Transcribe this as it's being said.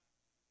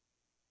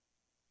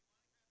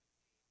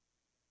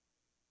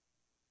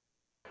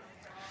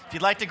If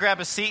you'd like to grab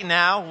a seat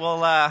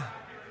now,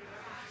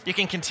 you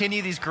can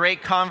continue these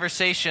great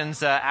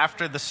conversations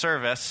after the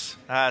service.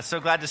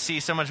 So glad to see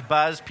so much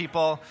buzz,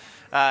 people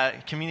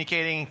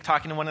communicating,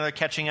 talking to one another,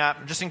 catching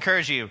up. Just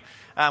encourage you,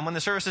 when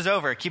the service is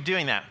over, keep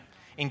doing that.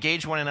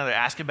 Engage one another,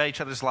 ask about each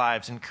other's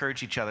lives,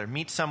 encourage each other,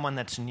 meet someone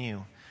that's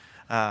new.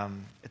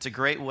 It's a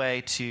great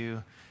way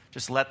to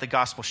just let the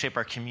gospel shape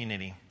our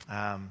community.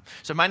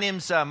 So my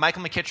name's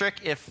Michael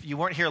McKittrick. If you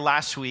weren't here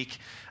last week,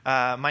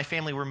 my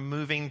family were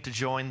moving to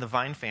join the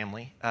Vine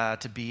family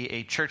to be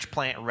a church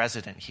plant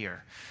resident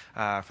here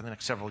for the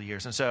next several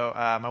years. And so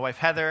my wife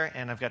Heather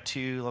and I've got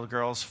two little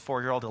girls,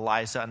 4-year-old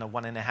Eliza and a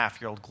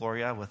 1.5-year-old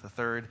Gloria with a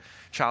third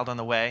child on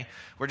the way.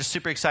 We're just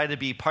super excited to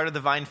be part of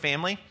the Vine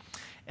family.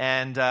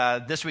 And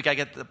this week I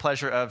get the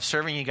pleasure of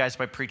serving you guys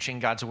by preaching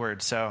God's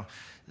word. So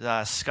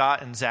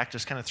Scott and Zach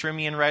just kind of threw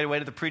me in right away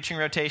to the preaching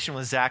rotation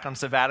with Zach on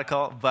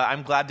sabbatical, but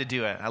I'm glad to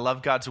do it. I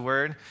love God's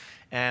word,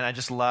 and I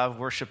just love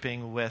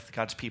worshiping with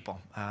God's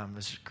people.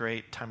 It's a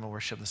great time of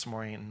worship this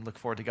morning, and look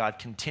forward to God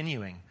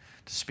continuing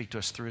to speak to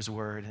us through his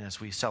word and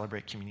as we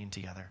celebrate communion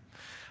together.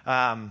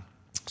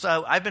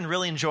 So I've been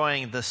really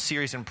enjoying the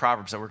series in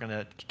Proverbs that we're going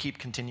to keep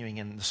continuing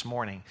in this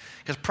morning,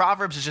 because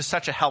Proverbs is just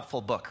such a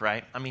helpful book,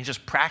 right? I mean,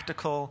 just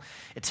practical,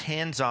 it's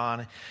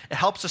hands-on. It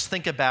helps us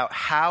think about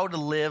how to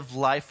live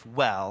life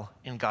well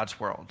in God's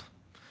world.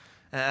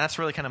 And that's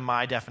really kind of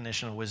my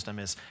definition of wisdom,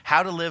 is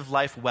how to live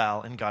life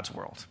well in God's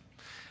world.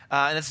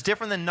 And it's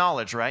different than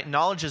knowledge, right?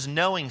 Knowledge is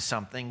knowing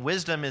something.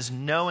 Wisdom is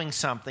knowing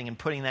something and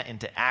putting that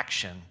into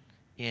action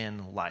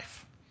in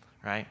life,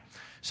 right?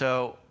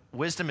 So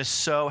wisdom is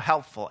so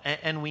helpful,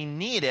 and we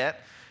need it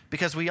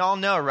because we all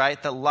know,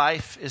 right, that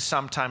life is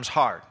sometimes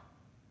hard,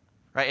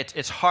 right?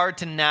 It's hard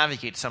to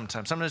navigate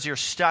sometimes. Sometimes you're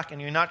stuck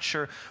and you're not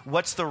sure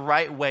what's the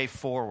right way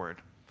forward.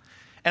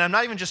 And I'm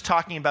not even just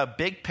talking about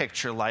big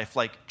picture life,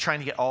 like trying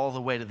to get all the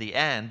way to the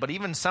end, but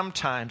even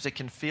sometimes it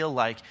can feel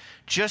like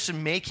just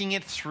making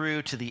it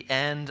through to the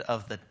end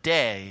of the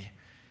day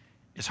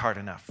is hard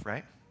enough,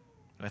 right?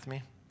 With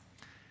me?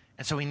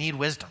 And so we need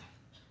wisdom.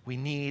 We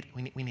need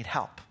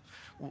help.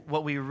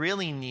 What we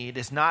really need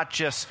is not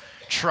just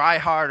try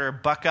harder,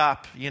 buck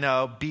up,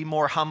 be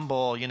more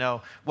humble,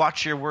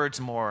 watch your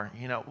words more.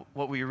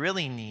 What we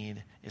really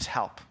need is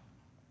help.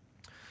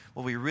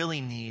 What we really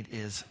need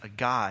is a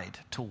guide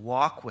to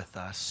walk with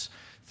us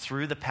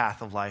through the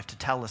path of life, to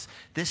tell us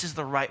this is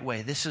the right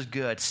way, this is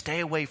good,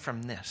 stay away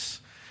from this.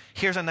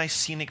 Here's a nice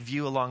scenic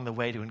view along the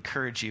way to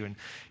encourage you and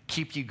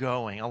keep you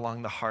going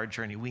along the hard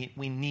journey.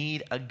 We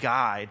need a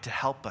guide to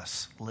help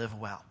us live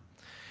well.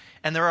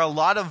 And there are a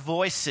lot of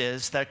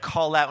voices that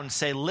call out and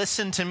say,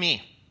 listen to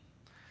me.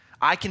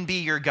 I can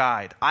be your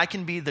guide. I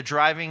can be the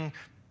driving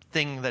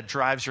thing that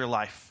drives your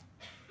life.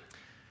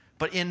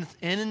 But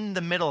in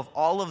the middle of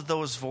all of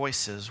those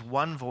voices,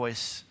 one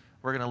voice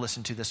we're going to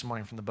listen to this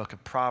morning from the book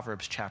of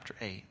Proverbs chapter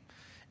 8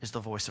 is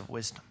the voice of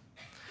wisdom.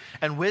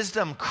 And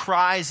wisdom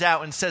cries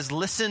out and says,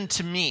 listen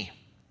to me.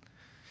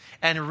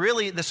 And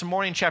really, this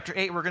morning, chapter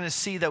 8, we're going to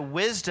see that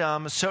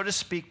wisdom, so to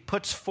speak,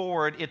 puts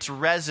forward its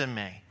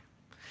resume.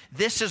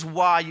 This is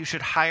why you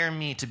should hire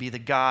me to be the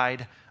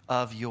guide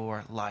of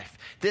your life.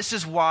 This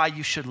is why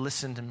you should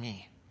listen to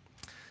me.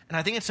 And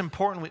I think it's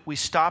important we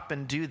stop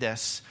and do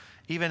this,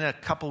 even a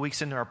couple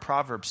weeks into our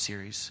Proverbs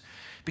series.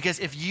 Because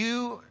if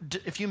you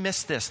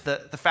miss this, the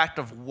fact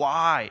of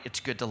why it's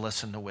good to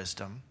listen to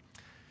wisdom,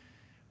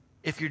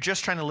 if you're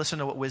just trying to listen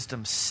to what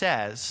wisdom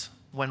says,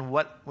 when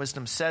what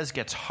wisdom says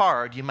gets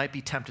hard, you might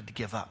be tempted to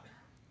give up.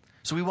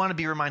 So we want to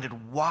be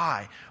reminded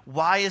why.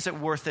 Why is it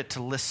worth it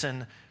to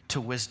listen to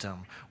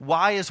wisdom?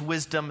 Why is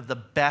wisdom the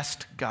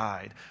best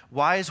guide?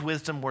 Why is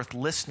wisdom worth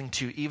listening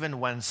to even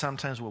when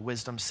sometimes what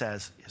wisdom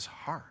says is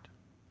hard?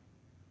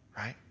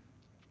 Right?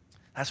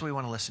 That's what we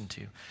want to listen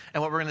to.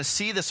 And what we're going to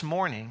see this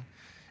morning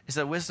is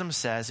that wisdom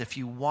says if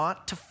you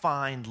want to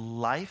find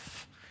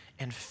life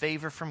and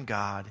favor from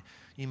God,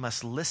 you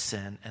must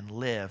listen and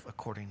live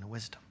according to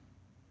wisdom.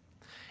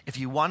 If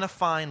you want to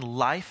find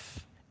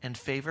life and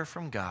favor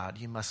from God,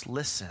 you must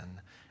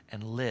listen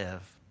and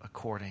live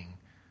according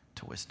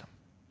to wisdom.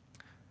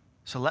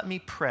 So let me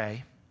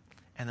pray,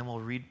 and then we'll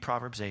read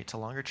Proverbs 8. It's a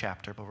longer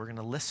chapter, but we're going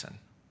to listen,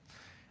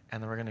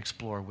 and then we're going to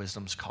explore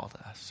wisdom's call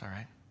to us, all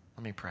right?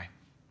 Let me pray.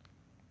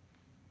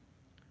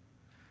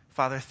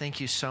 Father, thank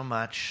you so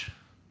much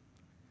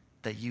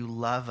that you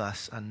love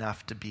us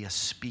enough to be a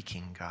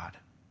speaking God,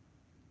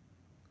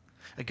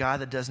 a God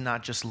that does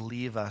not just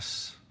leave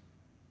us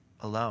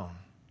alone,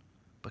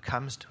 but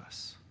comes to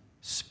us,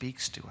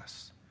 speaks to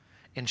us,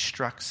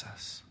 instructs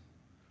us.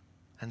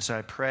 And so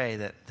I pray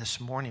that this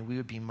morning we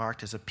would be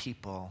marked as a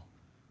people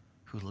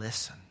who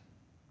listen,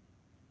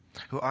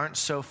 who aren't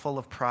so full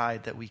of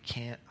pride that we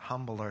can't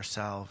humble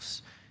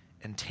ourselves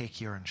and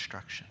take your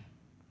instruction.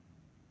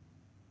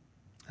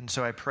 And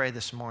so I pray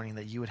this morning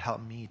that you would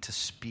help me to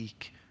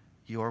speak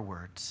your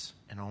words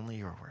and only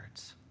your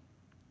words,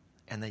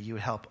 and that you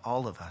would help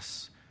all of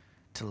us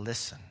to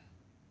listen,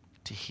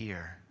 to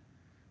hear,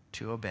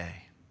 to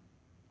obey.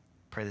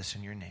 Pray this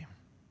in your name.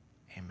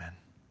 Amen.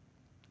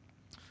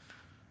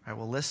 I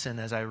will listen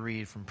as I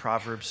read from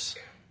Proverbs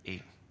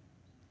 8.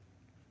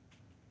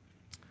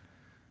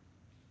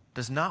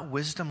 Does not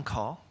wisdom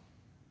call?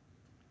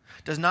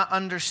 Does not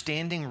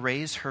understanding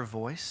raise her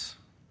voice?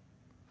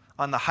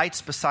 On the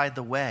heights beside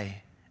the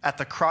way, at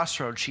the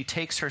crossroads she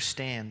takes her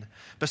stand.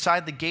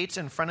 Beside the gates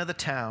in front of the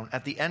town,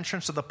 at the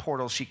entrance of the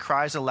portal she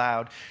cries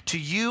aloud, "To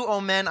you,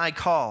 O men, I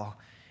call,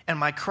 and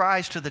my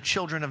cries to the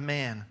children of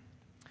man.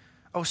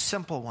 O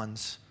simple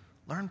ones,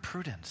 learn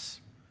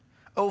prudence.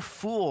 O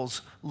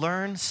fools,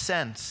 learn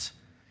sense.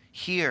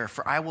 Hear,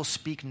 for I will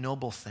speak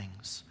noble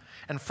things,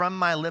 and from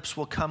my lips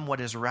will come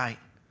what is right,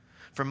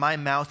 for my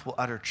mouth will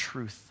utter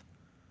truth.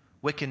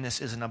 Wickedness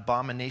is an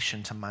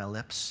abomination to my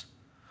lips.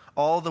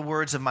 All the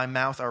words of my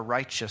mouth are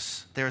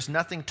righteous. There is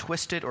nothing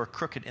twisted or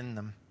crooked in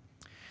them.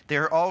 They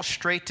are all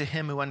straight to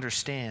him who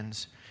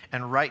understands,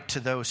 and right to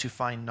those who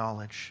find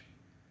knowledge.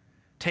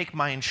 Take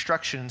my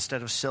instruction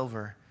instead of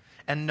silver,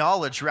 and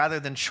knowledge rather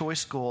than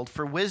choice gold,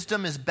 for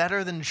wisdom is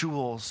better than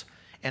jewels,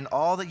 and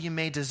all that you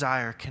may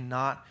desire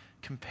cannot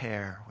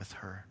compare with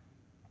her.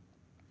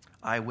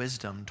 I,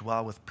 wisdom,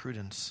 dwell with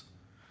prudence,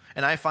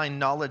 and I find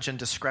knowledge and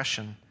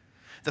discretion.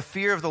 The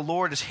fear of the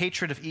Lord is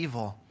hatred of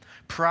evil.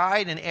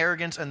 Pride and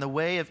arrogance and the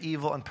way of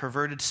evil and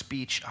perverted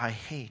speech I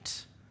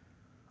hate.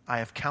 I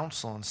have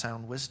counsel and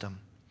sound wisdom.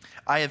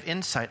 I have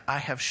insight. I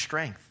have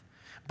strength.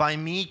 By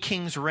me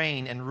kings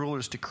reign and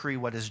rulers decree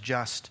what is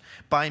just.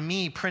 By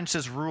me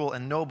princes rule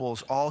and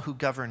nobles, all who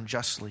govern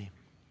justly.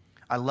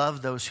 I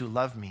love those who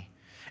love me,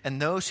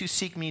 and those who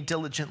seek me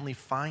diligently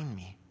find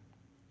me.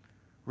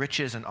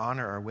 Riches and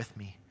honor are with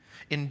me,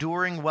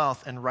 enduring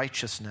wealth and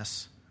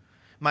righteousness.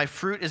 My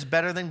fruit is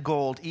better than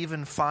gold,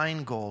 even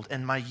fine gold,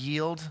 and my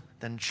yield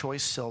than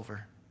choice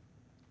silver.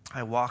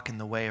 I walk in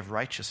the way of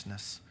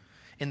righteousness,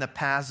 in the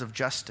paths of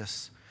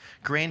justice,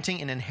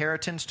 granting an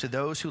inheritance to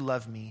those who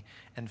love me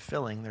and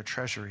filling their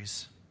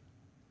treasuries.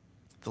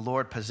 The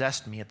Lord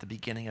possessed me at the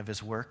beginning of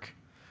his work,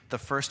 the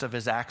first of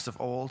his acts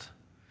of old.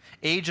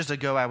 Ages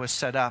ago I was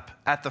set up,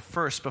 at the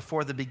first,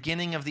 before the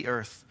beginning of the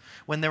earth.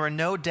 When there were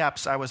no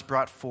depths, I was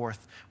brought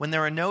forth. When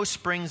there were no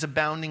springs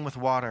abounding with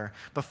water.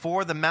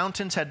 Before the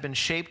mountains had been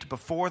shaped,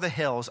 before the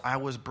hills, I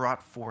was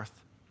brought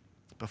forth.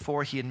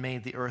 Before he had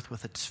made the earth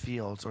with its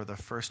fields, or the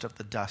first of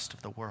the dust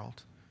of the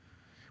world.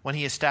 When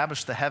he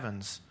established the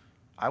heavens,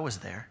 I was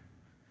there.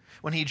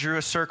 When he drew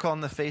a circle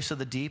on the face of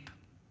the deep.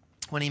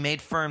 When he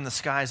made firm the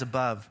skies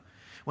above.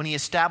 When he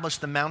established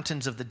the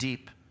mountains of the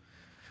deep.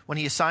 When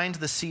he assigned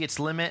the sea its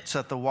limit so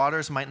that the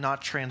waters might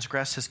not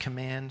transgress his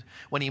command,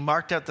 when he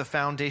marked out the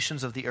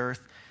foundations of the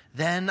earth,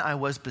 then I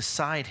was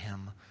beside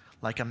him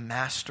like a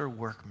master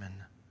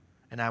workman,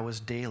 and I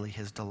was daily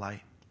his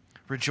delight,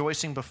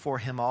 rejoicing before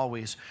him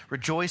always,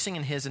 rejoicing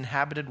in his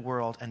inhabited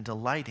world and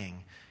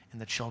delighting in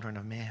the children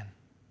of man.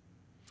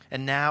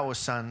 And now, O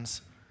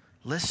sons,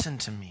 listen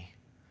to me.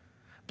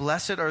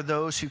 Blessed are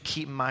those who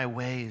keep my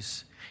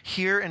ways.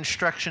 Hear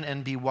instruction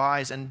and be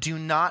wise, and do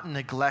not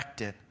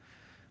neglect it.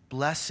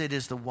 Blessed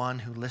is the one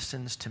who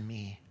listens to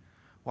me,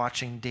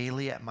 watching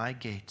daily at my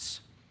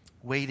gates,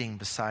 waiting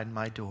beside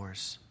my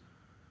doors.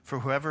 For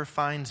whoever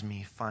finds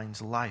me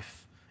finds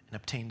life and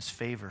obtains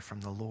favor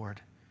from the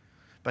Lord.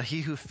 But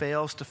he who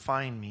fails to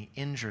find me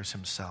injures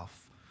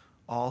himself.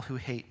 All who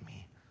hate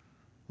me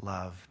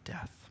love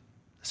death.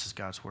 This is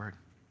God's word.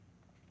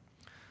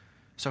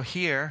 So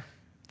here,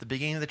 at the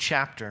beginning of the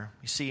chapter,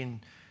 we see in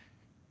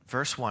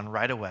verse 1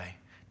 right away,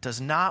 does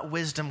not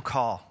wisdom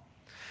call?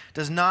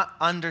 Does not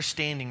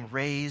understanding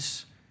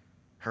raise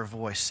her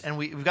voice? And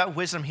we've got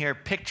wisdom here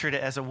pictured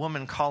as a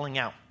woman calling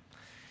out.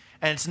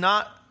 And it's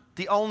not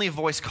the only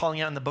voice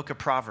calling out in the book of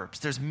Proverbs.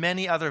 There's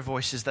many other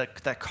voices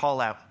that call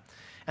out.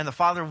 And the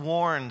Father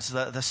warns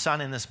the Son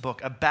in this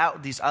book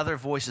about these other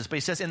voices. But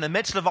he says, in the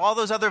midst of all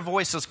those other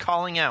voices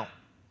calling out,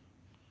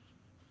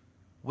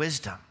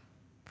 wisdom,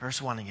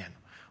 verse 1 again,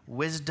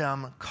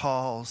 wisdom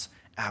calls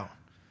out.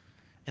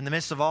 In the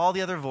midst of all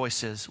the other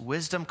voices,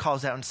 wisdom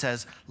calls out and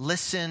says,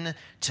 listen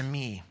to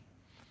me.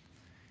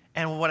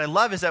 And what I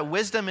love is that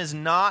wisdom is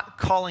not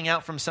calling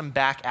out from some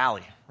back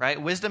alley, right?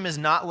 Wisdom is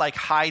not like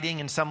hiding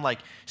in some like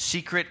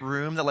secret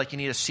room that like you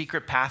need a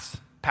secret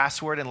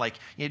password and like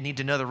you need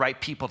to know the right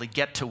people to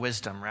get to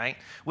wisdom, right?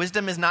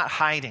 Wisdom is not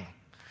hiding.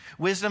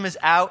 Wisdom is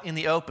out in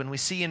the open. We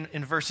see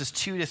in verses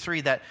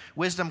 2-3 that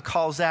wisdom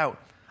calls out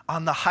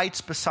on the heights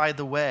beside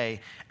the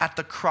way, at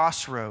the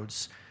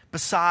crossroads,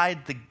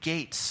 beside the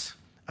gates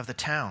of the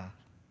town.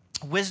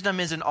 Wisdom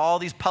is in all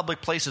these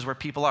public places where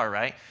people are,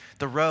 right?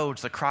 The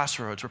roads, the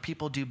crossroads, where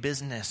people do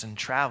business and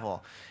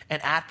travel.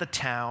 And at the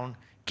town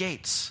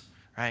gates,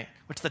 right?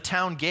 Which the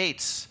town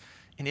gates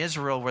in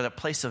Israel were the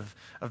place of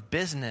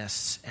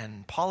business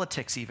and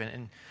politics even.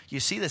 And you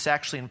see this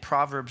actually in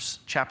Proverbs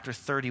chapter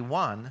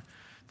 31,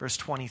 verse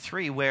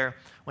 23, where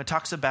when it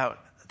talks about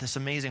this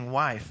amazing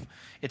wife,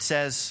 it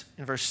says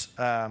in verse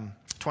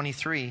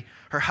 23,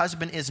 her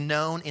husband is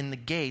known in the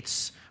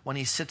gates when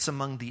he sits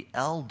among the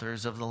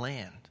elders of the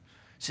land.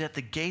 See that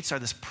the gates are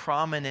this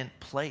prominent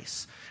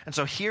place. And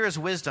so here is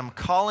wisdom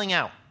calling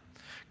out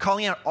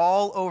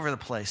all over the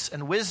place.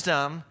 And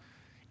wisdom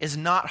is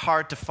not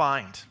hard to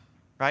find,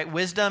 right?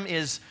 Wisdom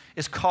is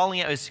calling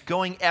out, is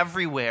going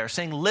everywhere,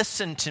 saying,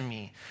 listen to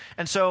me.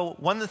 And so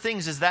one of the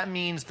things is that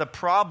means the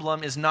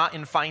problem is not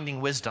in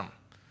finding wisdom.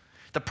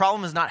 The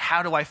problem is not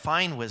how do I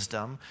find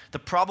wisdom. The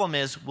problem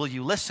is, will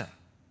you listen?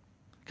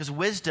 Because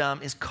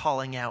wisdom is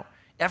calling out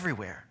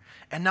everywhere.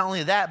 And not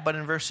only that, but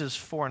in verses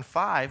 4 and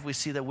 5, we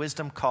see that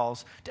wisdom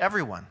calls to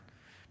everyone.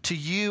 To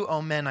you,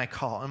 O men, I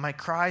call, and my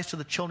cries to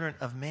the children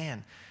of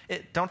man.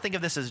 Don't think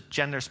of this as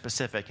gender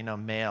specific,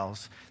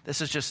 males.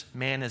 This is just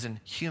man as in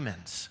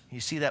humans.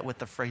 You see that with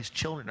the phrase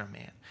children of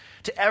man.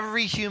 To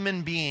every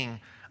human being,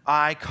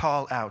 I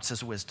call out,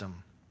 says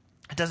wisdom.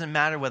 It doesn't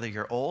matter whether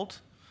you're old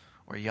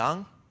or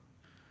young,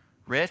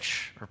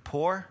 rich or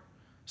poor,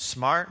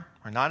 smart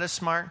or not as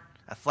smart,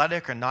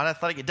 athletic or not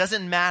athletic. It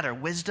doesn't matter.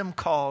 Wisdom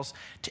calls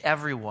to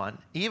everyone.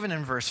 Even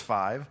in verse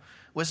 5,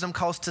 wisdom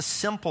calls to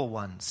simple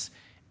ones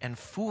and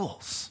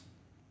fools.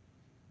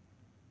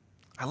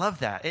 I love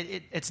that.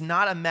 It's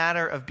not a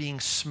matter of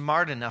being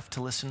smart enough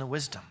to listen to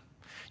wisdom.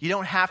 You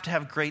don't have to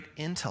have great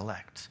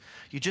intellect.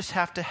 You just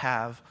have to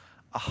have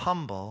a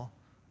humble,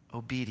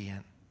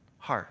 obedient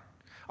heart.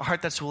 A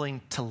heart that's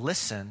willing to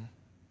listen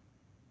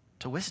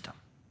to wisdom,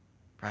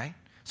 right?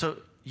 So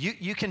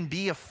you can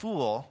be a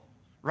fool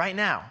right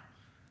now.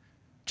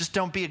 Just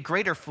don't be a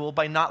greater fool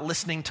by not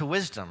listening to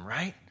wisdom,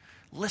 right?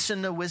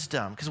 Listen to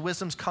wisdom, because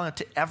wisdom's calling it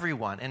to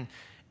everyone.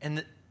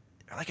 And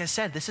like I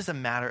said, this is a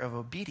matter of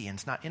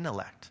obedience, not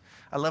intellect.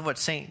 I love what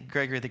St.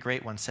 Gregory the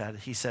Great once said.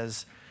 He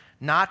says,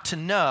 not to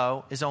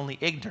know is only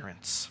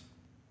ignorance.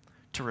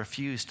 To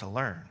refuse to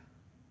learn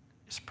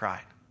is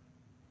pride.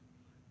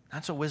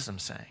 That's what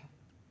wisdom's saying.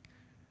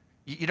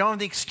 You don't have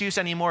the excuse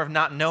anymore of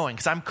not knowing,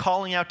 because I'm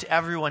calling out to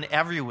everyone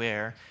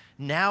everywhere.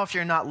 Now, if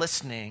you're not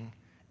listening,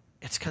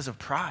 it's because of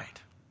pride.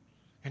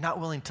 You're not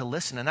willing to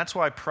listen. And that's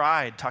why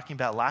pride, talking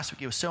about last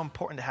week, it was so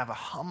important to have a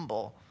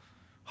humble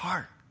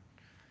heart.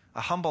 A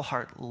humble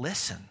heart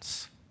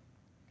listens,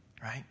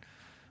 right?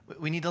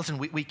 We need to listen.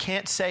 We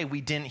can't say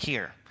we didn't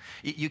hear.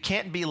 You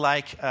can't be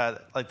like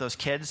those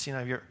kids,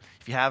 if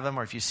you have them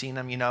or if you've seen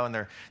them,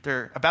 and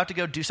they're about to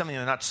go do something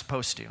they're not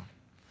supposed to.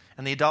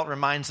 And the adult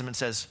reminds them and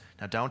says,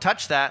 now don't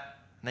touch that.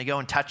 And they go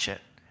and touch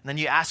it. And then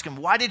you ask them,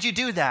 why did you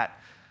do that?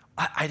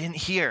 I didn't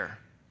hear.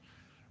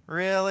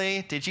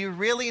 Really? Did you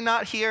really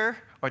not hear?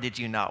 Or did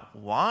you not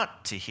want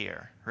to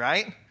hear,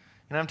 right? You know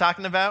what I'm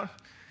talking about?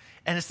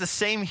 And it's the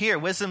same here.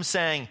 Wisdom's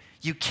saying,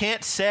 you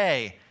can't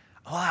say,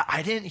 well,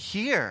 I didn't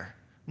hear.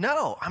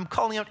 No, I'm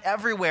calling out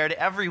everywhere to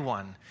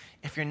everyone.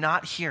 If you're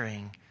not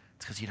hearing,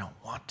 it's because you don't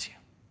want to.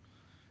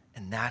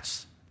 And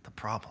that's the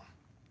problem.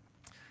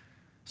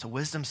 So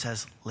wisdom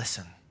says,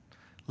 listen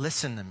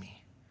to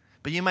me.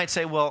 But you might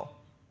say, well,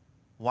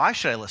 why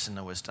should I listen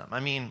to wisdom?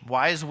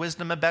 Why is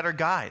wisdom a better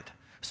guide?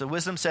 So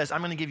wisdom says,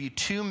 I'm going to give you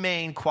two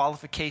main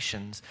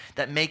qualifications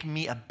that make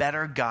me a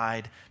better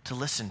guide to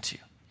listen to.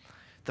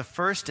 The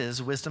first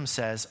is, wisdom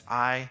says,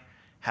 I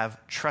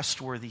have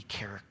trustworthy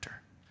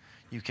character.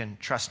 You can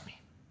trust me.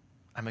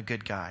 I'm a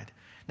good guide.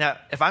 Now,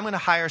 if I'm going to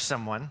hire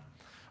someone,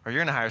 or you're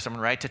going to hire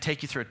someone, right, to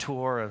take you through a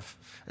tour of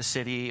a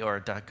city or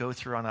to go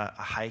through on a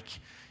hike,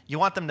 you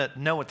want them to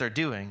know what they're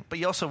doing, but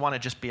you also want to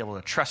just be able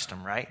to trust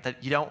them, right?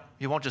 That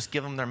you won't just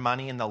give them their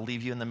money and they'll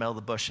leave you in the middle of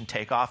the bush and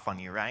take off on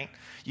you, right?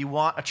 You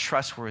want a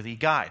trustworthy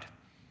guide.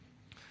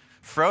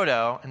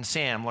 Frodo and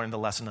Sam learned the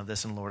lesson of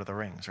this in Lord of the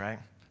Rings, right?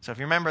 So if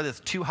you remember,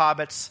 there's two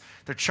hobbits.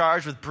 They're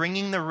charged with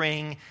bringing the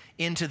ring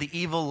into the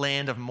evil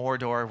land of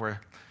Mordor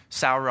where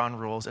Sauron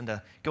rules, and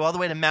to go all the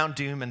way to Mount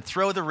Doom and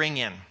throw the ring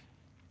in.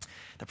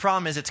 The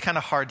problem is it's kind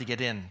of hard to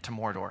get in to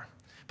Mordor.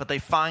 But they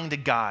find a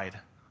guide,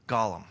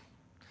 Gollum.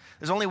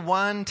 There's only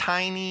one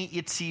tiny,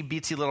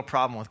 itsy-bitsy little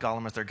problem with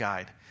Gollum as their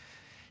guide.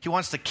 He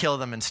wants to kill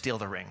them and steal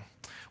the ring,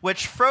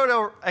 which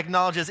Frodo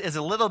acknowledges is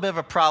a little bit of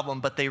a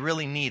problem, but they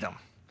really need him.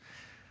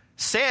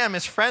 Sam,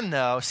 his friend,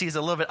 though, sees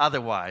a little bit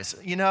otherwise.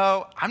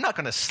 I'm not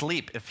going to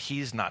sleep if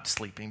he's not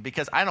sleeping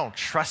because I don't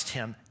trust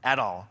him at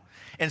all.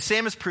 And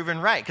Sam is proven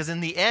right because in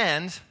the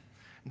end,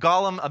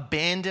 Gollum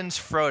abandons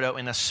Frodo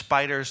in a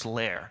spider's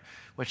lair,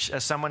 which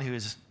as someone who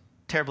is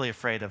terribly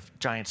afraid of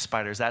giant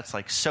spiders, that's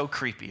like so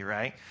creepy,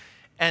 right?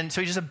 And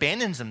so he just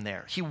abandons him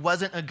there. He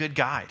wasn't a good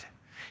guide.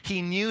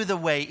 He knew the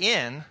way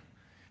in,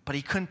 but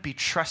he couldn't be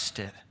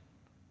trusted.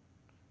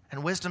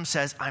 And wisdom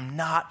says, I'm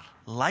not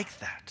like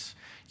that.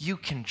 You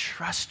can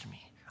trust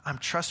me. I'm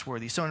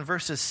trustworthy. So in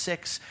verses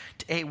 6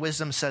 to 8,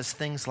 wisdom says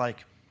things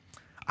like,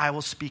 I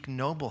will speak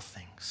noble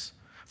things.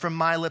 From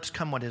my lips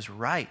come what is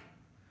right.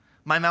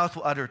 My mouth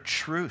will utter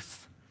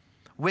truth.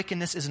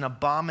 Wickedness is an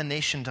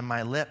abomination to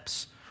my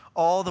lips.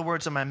 All the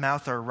words of my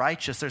mouth are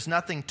righteous. There's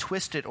nothing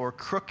twisted or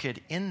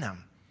crooked in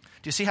them.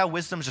 Do you see how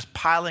wisdom is just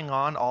piling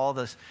on all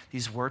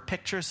these word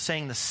pictures,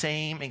 saying the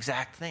same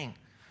exact thing?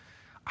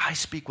 I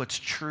speak what's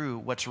true,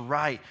 what's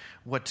right,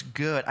 what's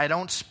good. I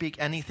don't speak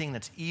anything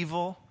that's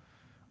evil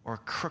or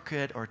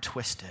crooked or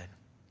twisted.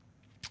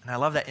 And I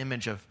love that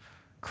image of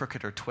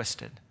crooked or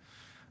twisted.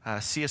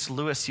 C.S.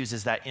 Lewis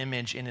uses that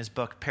image in his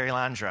book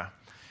Perilandra,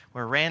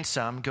 where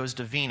Ransom goes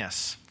to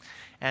Venus.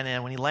 And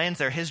then when he lands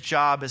there, his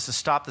job is to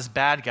stop this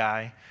bad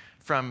guy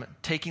from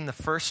taking the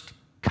first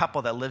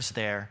couple that lives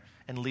there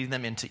and leading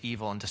them into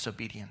evil and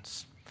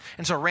disobedience.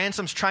 And so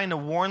Ransom's trying to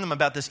warn them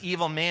about this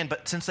evil man,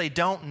 but since they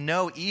don't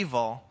know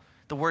evil,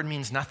 the word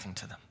means nothing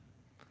to them.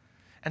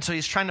 And so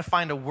he's trying to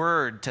find a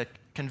word to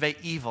convey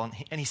evil,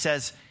 and he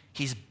says,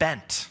 he's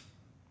bent.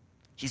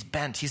 He's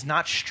bent. He's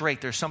not straight.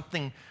 There's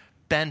something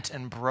bent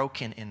and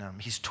broken in him.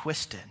 He's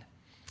twisted.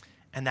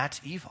 And that's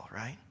evil,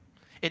 right?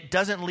 It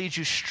doesn't lead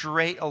you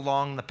straight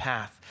along the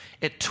path.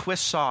 It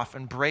twists off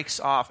and breaks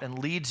off and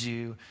leads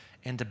you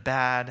into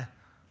bad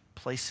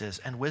places.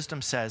 And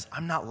wisdom says,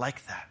 I'm not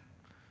like that.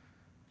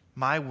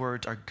 My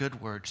words are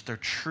good words. They're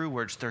true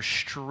words. They're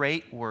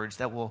straight words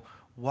that will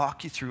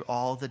walk you through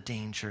all the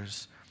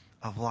dangers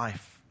of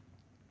life.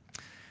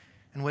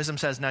 And wisdom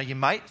says, now you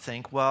might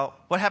think, well,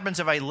 what happens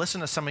if I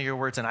listen to some of your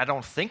words and I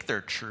don't think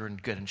they're true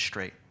and good and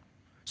straight?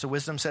 So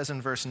wisdom says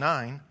in verse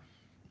 9,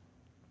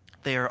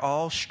 they are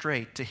all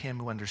straight to him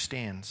who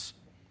understands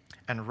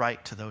and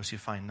right to those who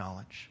find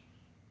knowledge.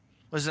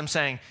 Wisdom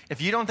saying, if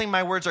you don't think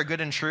my words are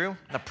good and true,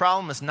 the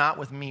problem is not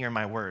with me or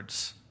my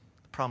words.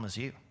 The problem is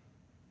you.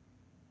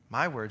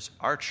 My words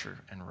are true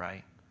and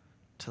right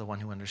to the one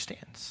who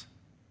understands.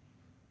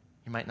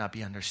 You might not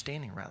be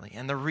understanding rightly.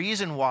 And the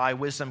reason why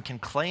wisdom can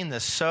claim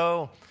this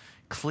so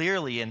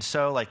clearly and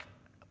so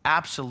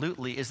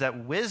absolutely is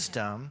that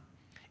wisdom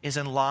is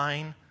in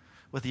line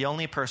with the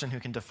only person who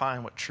can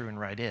define what true and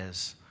right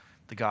is,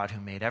 the God who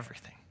made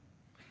everything.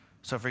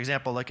 So for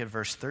example, look at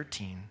verse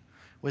 13.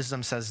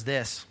 Wisdom says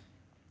this,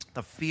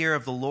 the fear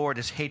of the Lord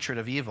is hatred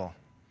of evil.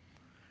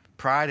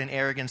 Pride and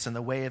arrogance in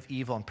the way of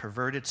evil and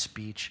perverted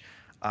speech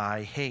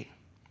I hate.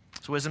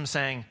 So wisdom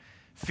saying,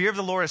 fear of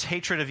the Lord is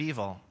hatred of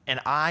evil,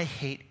 and I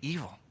hate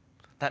evil.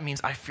 That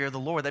means I fear the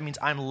Lord. That means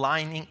I'm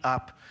lining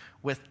up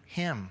with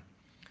him.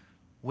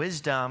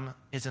 Wisdom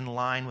is in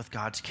line with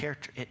God's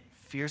character. It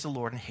fears the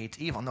Lord and hates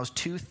evil. And those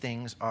two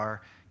things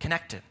are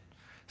connected.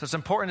 So it's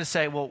important to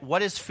say, well,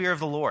 what is fear of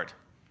the Lord?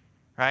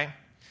 Right?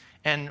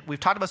 And we've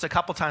talked about this a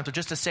couple times, but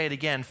just to say it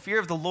again, fear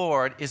of the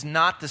Lord is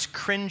not this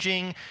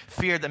cringing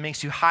fear that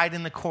makes you hide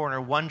in the corner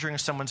wondering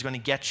if someone's going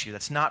to get you.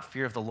 That's not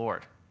fear of the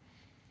Lord.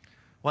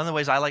 One of the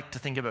ways I like to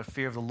think about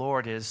fear of the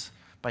Lord is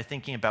by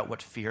thinking about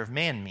what fear of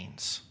man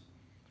means.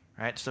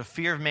 Right? So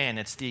fear of man,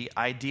 it's the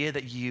idea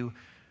that you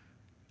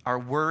are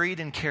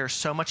worried and care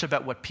so much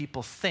about what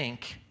people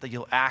think that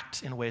you'll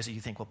act in ways that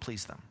you think will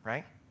please them,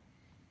 right?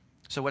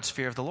 So what's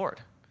fear of the Lord?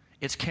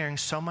 It's caring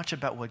so much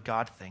about what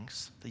God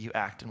thinks that you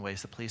act in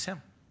ways that please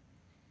him.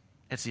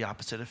 It's the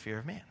opposite of fear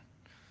of man.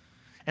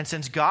 And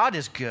since God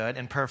is good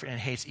and perfect and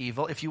hates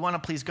evil, if you want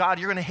to please God,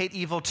 you're going to hate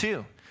evil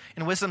too.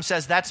 And wisdom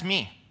says, that's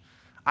me.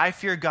 I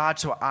fear God,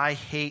 so I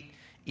hate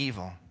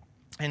evil.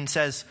 And it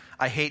says,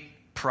 I hate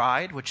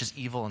pride, which is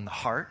evil in the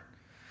heart.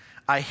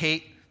 I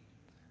hate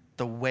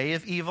the way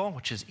of evil,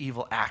 which is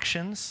evil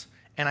actions.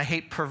 And I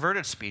hate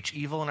perverted speech,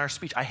 evil in our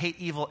speech. I hate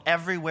evil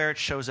everywhere it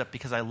shows up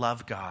because I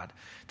love God.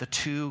 The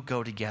two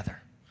go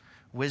together.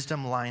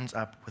 Wisdom lines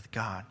up with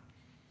God.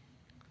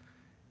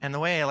 And the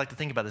way I like to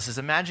think about this is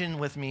imagine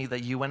with me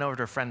that you went over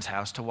to a friend's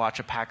house to watch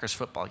a Packers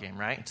football game,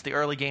 right? It's the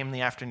early game in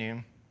the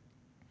afternoon.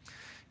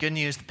 Good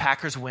news, the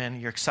Packers win.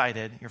 You're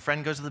excited. Your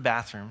friend goes to the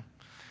bathroom,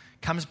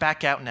 comes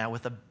back out now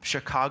with a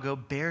Chicago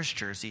Bears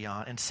jersey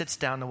on and sits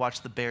down to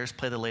watch the Bears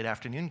play the late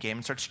afternoon game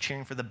and starts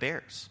cheering for the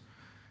Bears.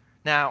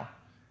 Now,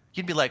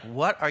 you'd be like,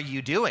 what are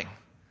you doing?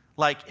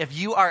 Like, if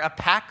you are a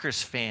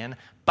Packers fan,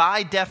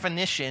 by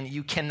definition,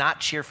 you cannot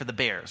cheer for the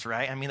Bears,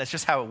 right? I mean, that's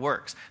just how it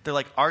works. They're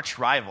like arch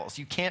rivals.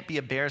 You can't be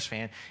a Bears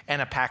fan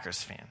and a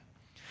Packers fan.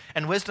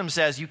 And wisdom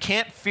says you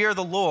can't fear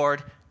the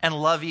Lord and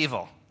love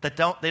evil. They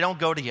don't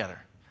go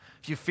together.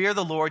 If you fear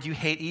the Lord, you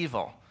hate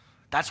evil.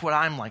 That's what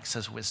I'm like,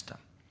 says wisdom.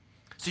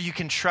 So you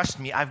can trust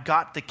me. I've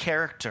got the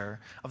character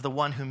of the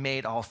one who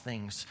made all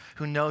things,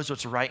 who knows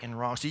what's right and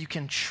wrong. So you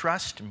can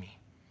trust me.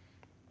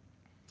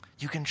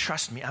 You can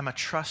trust me. I'm a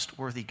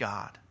trustworthy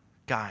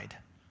guide.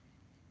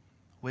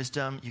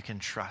 Wisdom you can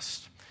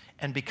trust.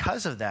 And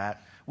because of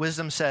that,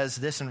 wisdom says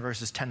this in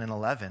verses 10 and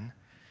 11,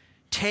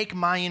 take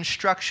my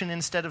instruction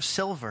instead of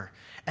silver,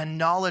 and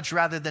knowledge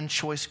rather than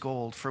choice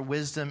gold, for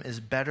wisdom is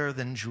better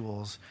than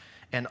jewels,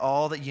 and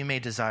all that you may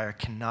desire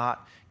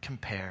cannot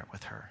compare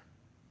with her.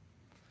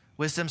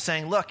 Wisdom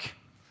saying, look,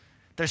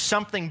 there's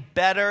something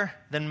better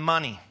than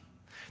money.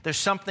 There's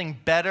something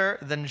better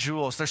than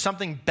jewels. There's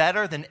something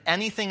better than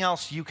anything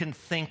else you can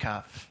think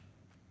of.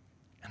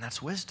 And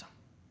that's wisdom.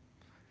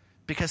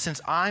 Because since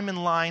I'm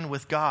in line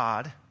with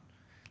God,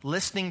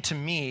 listening to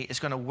me is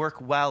going to work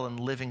well and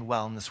living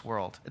well in this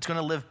world. It's going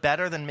to live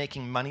better than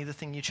making money the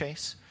thing you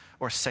chase,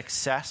 or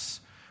success,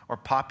 or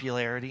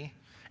popularity.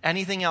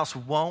 Anything else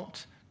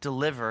won't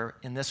deliver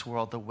in this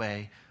world the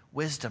way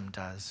wisdom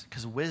does,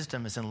 because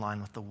wisdom is in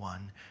line with the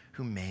one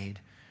who made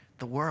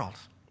the world.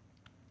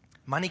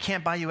 Money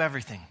can't buy you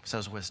everything,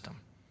 says wisdom.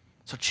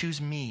 So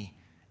choose me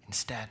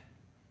instead.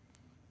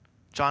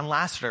 John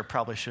Lasseter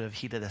probably should have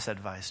heeded this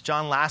advice.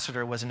 John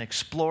Lasseter was an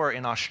explorer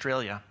in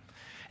Australia.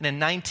 And in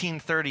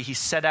 1930, he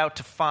set out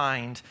to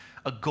find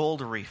a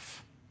gold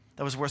reef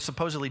that was worth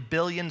supposedly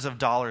billions of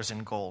dollars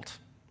in gold.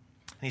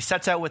 And he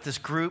sets out with this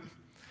group,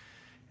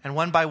 And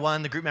one by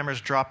one, the group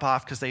members drop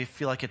off because they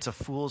feel like it's a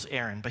fool's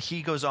errand. But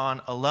he goes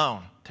on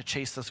alone to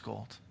chase this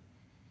gold.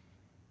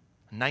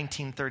 In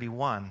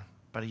 1931,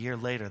 about a year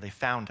later, they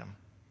found him,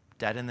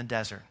 dead in the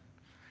desert.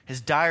 His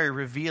diary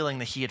revealing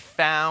that he had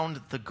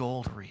found the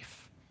gold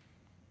reef.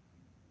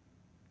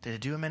 Did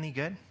it do him any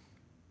good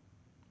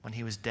when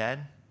he was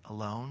dead,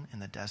 alone in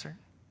the desert?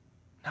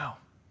 No.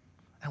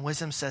 And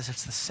wisdom says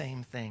it's the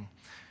same thing.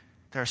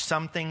 There are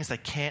some things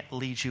that can't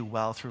lead you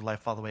well through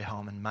life all the way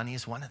home, and money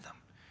is one of them.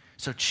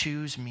 So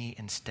choose me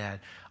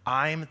instead.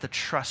 I'm the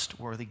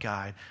trustworthy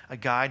guide, a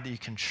guide that you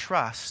can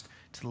trust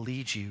to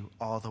lead you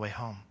all the way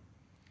home.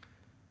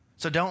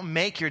 So don't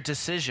make your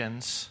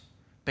decisions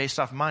based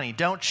off money.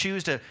 Don't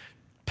choose to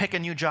pick a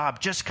new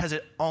job just because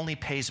it only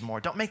pays more.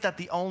 Don't make that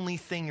the only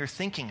thing you're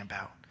thinking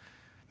about.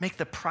 Make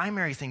the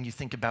primary thing you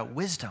think about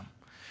wisdom.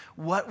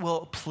 What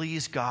will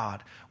please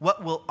God?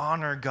 What will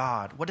honor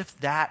God? What if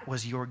that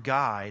was your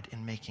guide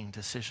in making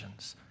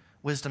decisions?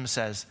 Wisdom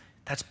says,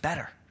 that's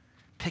better.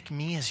 Pick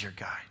me as your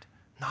guide,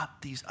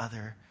 not these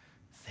other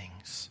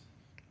things.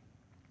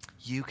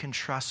 You can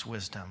trust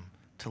wisdom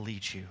to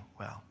lead you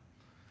well.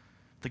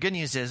 The good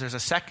news is there's a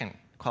second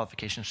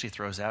qualification she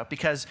throws out,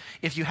 because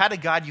if you had a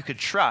God you could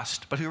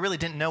trust, but who really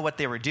didn't know what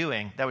they were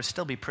doing, that would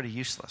still be pretty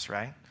useless,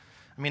 right?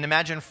 I mean,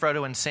 imagine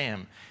Frodo and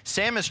Sam.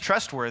 Sam is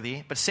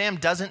trustworthy, but Sam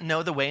doesn't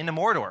know the way into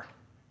Mordor.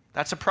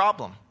 That's a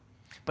problem.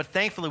 But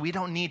thankfully, we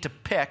don't need to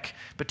pick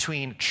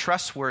between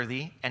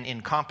trustworthy and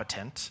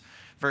incompetent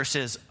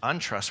versus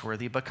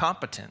untrustworthy but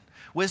competent.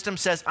 Wisdom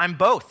says, I'm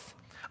both.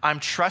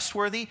 I'm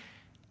trustworthy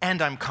and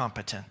I'm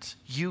competent.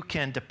 You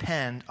can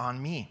depend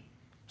on me.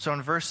 So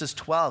in verses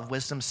 12,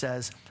 wisdom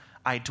says,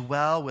 I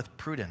dwell with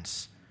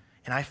prudence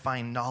and I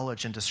find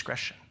knowledge and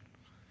discretion.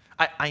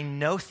 I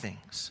know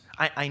things.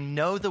 I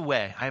know the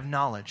way. I have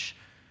knowledge.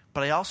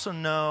 But I also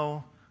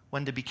know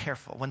when to be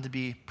careful, when to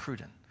be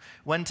prudent,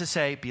 when to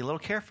say, be a little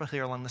careful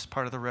here along this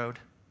part of the road.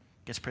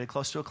 Gets pretty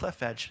close to a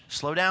cliff edge.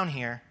 Slow down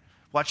here.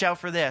 Watch out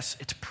for this.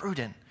 It's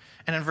prudent.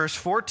 And in verse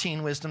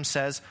 14, wisdom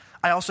says,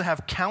 I also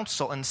have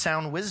counsel and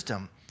sound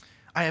wisdom.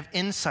 I have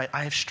insight.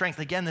 I have strength.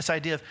 Again, this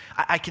idea of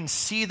I can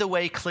see the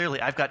way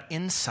clearly. I've got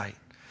insight.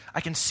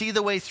 I can see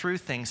the way through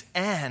things,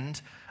 and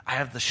I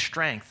have the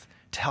strength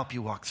to help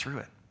you walk through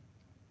it.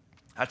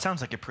 That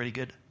sounds like a pretty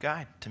good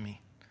guide to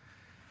me.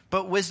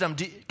 But wisdom,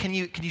 can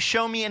you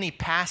show me any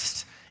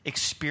past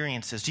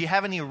experiences? Do you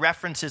have any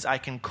references I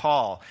can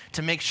call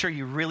to make sure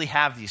you really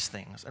have these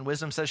things? And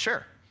wisdom says,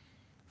 sure.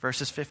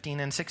 Verses 15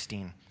 and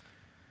 16.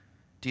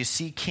 Do you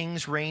see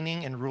kings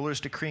reigning and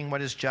rulers decreeing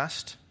what is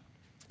just?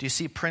 Do you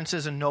see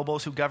princes and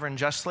nobles who govern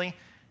justly?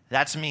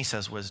 That's me,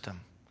 says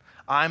wisdom.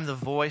 I'm the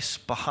voice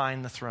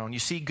behind the throne. You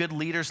see good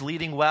leaders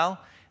leading well?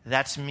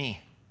 That's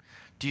me.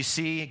 Do you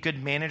see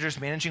good managers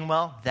managing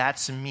well?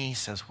 That's me,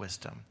 says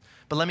wisdom.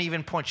 But let me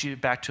even point you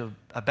back to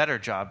a better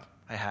job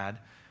I had,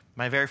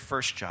 my very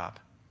first job,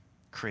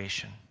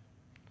 creation.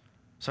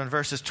 So in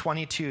verses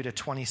 22 to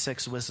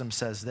 26, wisdom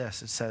says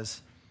this. It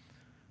says,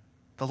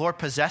 the Lord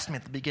possessed me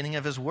at the beginning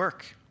of his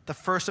work, the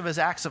first of his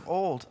acts of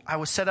old. I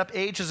was set up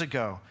ages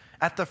ago,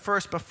 at the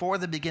first, before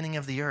the beginning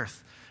of the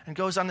earth. And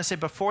goes on to say,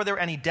 before there were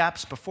any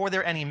depths, before there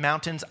were any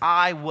mountains,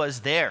 I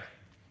was there.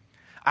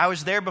 I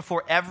was there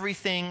before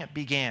everything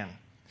began.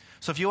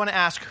 So if you want to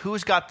ask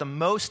who's got the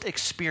most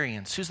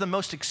experience, who's the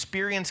most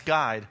experienced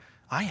guide,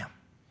 I am.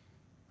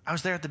 I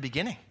was there at the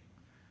beginning.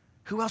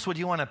 Who else would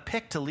you want to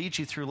pick to lead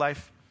you through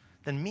life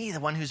than me, the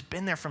one who's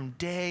been there from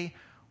day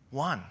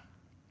one?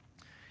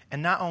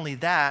 And not only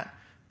that,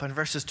 but in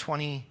verses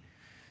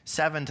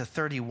 27 to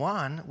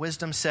 31,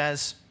 wisdom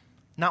says,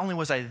 not only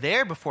was I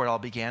there before it all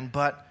began,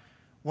 but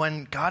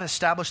when God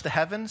established the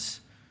heavens,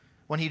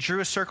 when he drew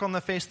a circle on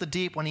the face of the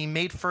deep, when he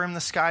made firm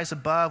the skies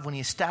above, when he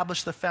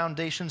established the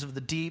foundations of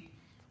the deep,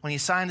 when he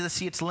assigned to the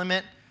sea its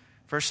limit,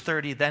 verse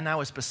 30, then I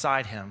was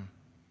beside him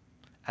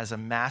as a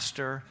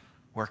master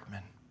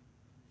workman.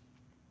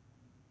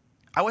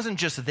 I wasn't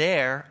just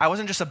there. I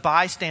wasn't just a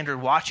bystander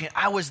watching it.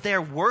 I was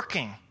there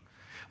working.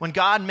 When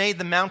God made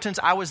the mountains,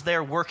 I was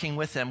there working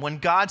with him. When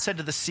God said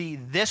to the sea,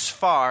 this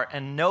far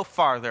and no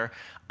farther,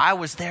 I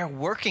was there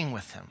working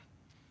with him.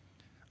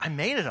 I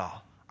made it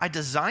all. I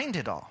designed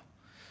it all.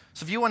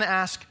 So if you want to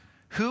ask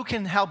who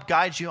can help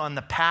guide you on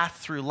the path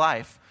through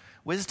life,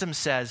 wisdom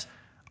says,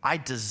 I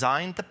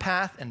designed the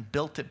path and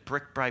built it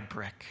brick by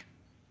brick.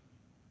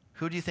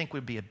 Who do you think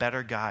would be a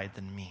better guide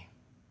than me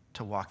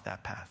to walk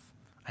that path?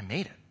 I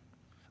made it.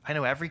 I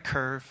know every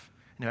curve,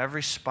 I know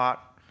every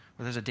spot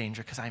where there's a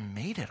danger because I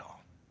made it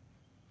all.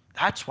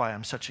 That's why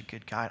I'm such a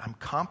good guide. I'm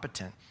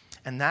competent.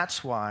 And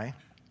that's why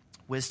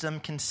wisdom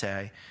can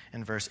say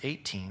in verse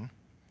 18,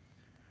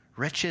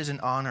 riches and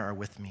honor are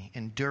with me,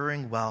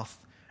 enduring wealth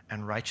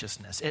and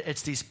righteousness.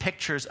 It's these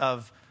pictures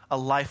of a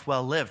life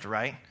well lived,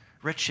 right?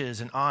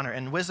 Riches and honor.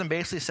 And wisdom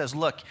basically says,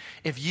 look,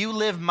 if you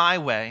live my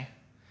way,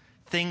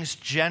 things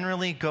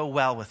generally go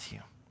well with you.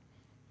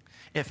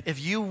 If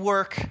you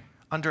work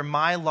under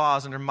my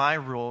laws, under my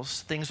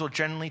rules, things will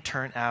generally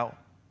turn out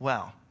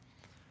well.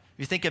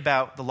 You think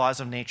about the laws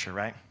of nature,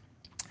 right?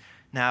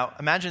 Now,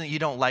 imagine that you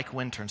don't like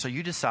winter, and so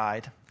you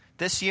decide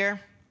this year,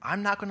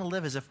 I'm not going to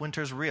live as if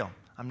winter's real.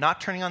 I'm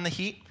not turning on the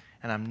heat,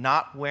 and I'm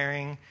not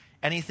wearing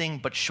anything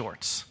but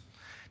shorts.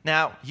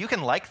 Now, you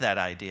can like that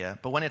idea,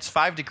 but when it's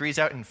 5 degrees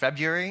out in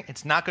February,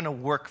 it's not going to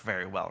work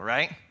very well,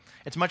 right?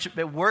 It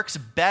works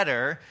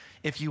better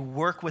if you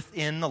work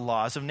within the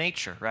laws of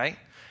nature, right?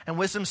 And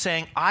wisdom's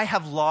saying, I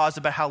have laws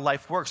about how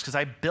life works because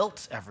I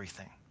built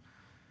everything.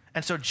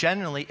 And so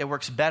generally, it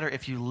works better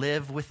if you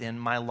live within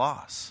my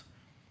laws.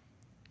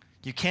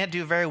 You can't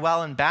do very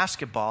well in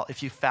basketball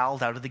if you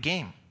fouled out of the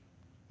game.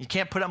 You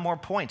can't put up more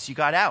points. You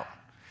got out.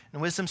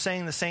 And wisdom's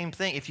saying the same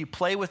thing. If you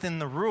play within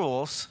the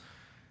rules,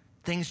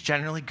 things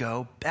generally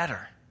go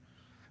better.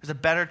 There's a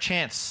better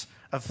chance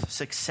of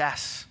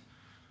success.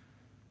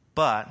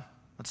 But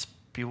let's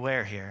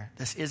beware here.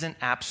 This isn't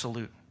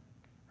absolute,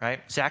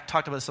 right? Zach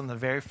talked about this on the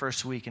very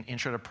first week in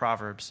Intro to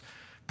Proverbs.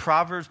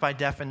 Proverbs, by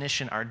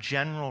definition, are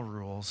general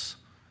rules,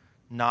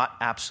 not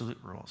absolute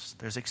rules.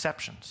 There's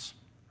exceptions,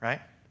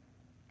 right?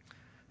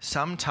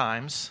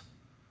 Sometimes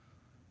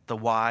the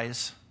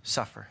wise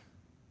suffer.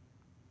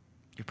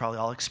 You've probably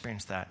all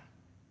experienced that.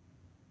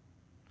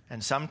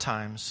 And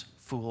sometimes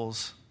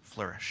fools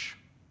flourish.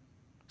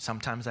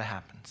 Sometimes that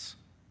happens.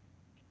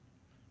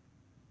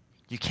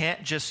 You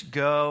can't just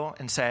go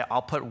and say,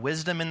 I'll put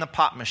wisdom in the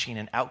pot machine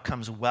and out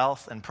comes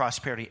wealth and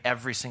prosperity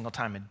every single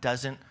time. It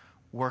doesn't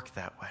work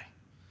that way.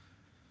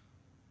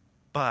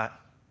 But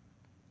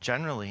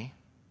generally,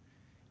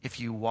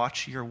 if you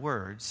watch your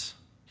words,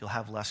 you'll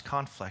have less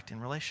conflict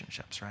in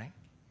relationships, right?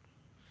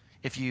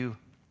 If you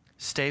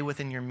stay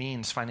within your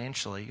means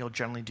financially, you'll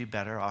generally do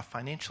better off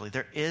financially.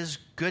 There is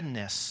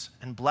goodness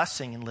and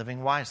blessing in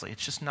living wisely.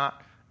 It's just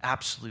not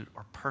absolute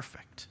or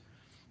perfect.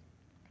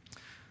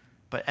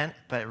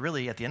 But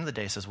really, at the end of the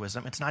day, says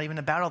wisdom, it's not even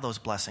about all those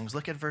blessings.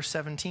 Look at verse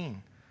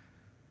 17.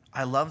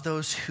 I love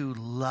those who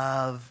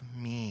love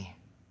me.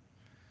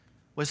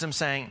 Wisdom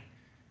saying,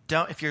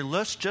 if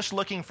you're just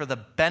looking for the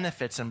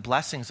benefits and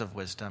blessings of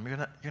wisdom,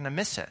 you're going to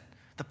miss it.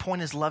 The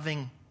point is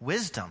loving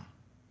wisdom,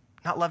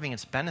 not loving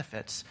its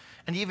benefits.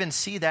 And you even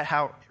see that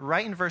how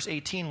right in verse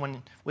 18,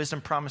 when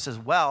wisdom promises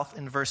wealth,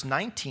 in verse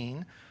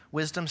 19,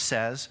 wisdom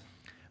says,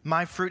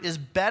 my fruit is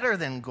better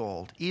than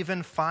gold,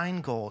 even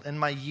fine gold, and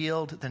my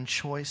yield than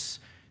choice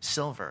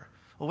silver.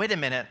 Well, wait a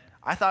minute.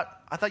 I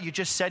thought you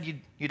just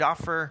said you'd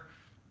offer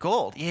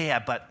gold. Yeah,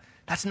 but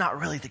that's not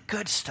really the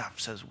good stuff,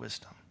 says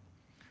wisdom.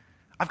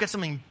 I've got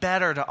something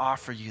better to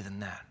offer you than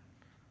that.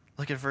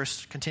 Look at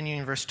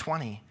continuing verse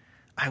 20.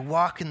 I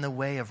walk in the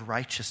way of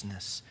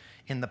righteousness,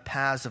 in the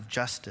paths of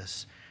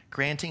justice,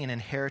 granting an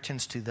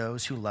inheritance to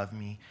those who love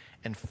me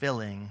and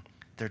filling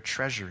their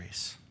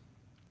treasuries.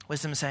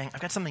 Wisdom is saying,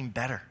 I've got something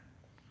better.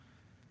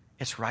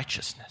 It's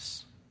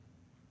righteousness,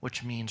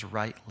 which means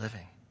right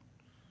living.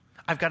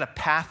 I've got a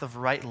path of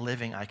right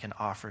living I can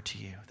offer to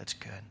you that's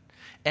good.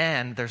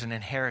 And there's an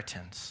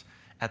inheritance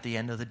at the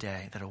end of the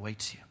day that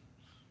awaits you.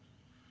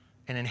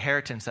 An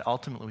inheritance that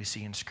ultimately we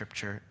see in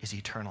Scripture is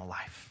eternal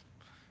life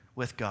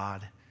with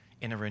God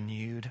in a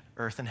renewed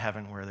earth and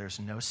heaven where there's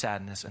no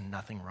sadness and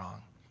nothing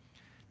wrong.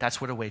 That's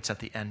what awaits at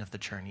the end of the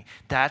journey.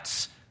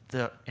 That's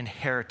the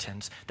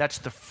inheritance. That's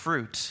the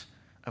fruit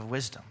of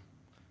wisdom.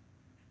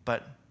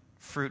 But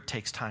fruit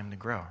takes time to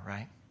grow,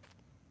 right?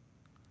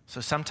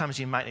 So sometimes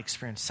you might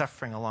experience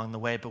suffering along the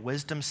way, but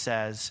wisdom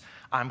says,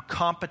 I'm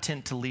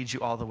competent to lead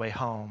you all the way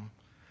home,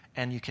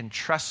 and you can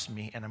trust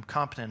me, and I'm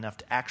competent enough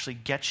to actually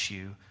get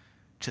you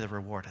to the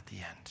reward at the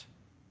end.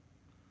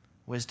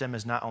 Wisdom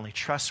is not only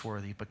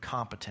trustworthy, but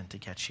competent to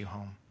get you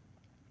home.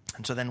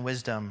 And so then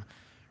wisdom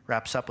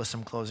wraps up with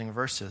some closing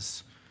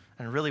verses.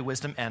 And really,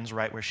 wisdom ends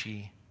right where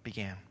she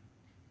began.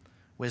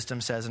 Wisdom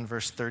says in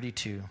verse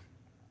 32,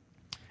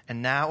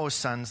 and now, O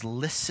sons,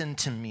 listen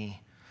to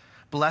me.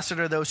 Blessed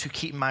are those who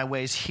keep my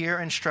ways. Hear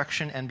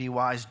instruction and be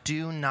wise.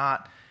 Do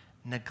not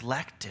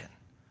neglect it.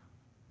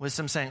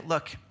 Wisdom saying,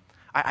 look,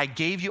 I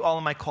gave you all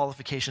of my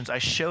qualifications. I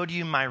showed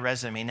you my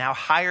resume. Now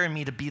hire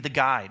me to be the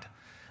guide.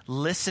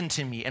 Listen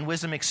to me. And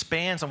wisdom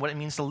expands on what it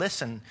means to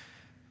listen.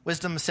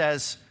 Wisdom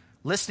says,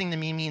 listening to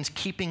me means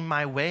keeping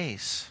my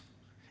ways.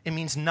 It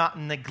means not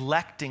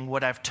neglecting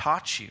what I've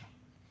taught you.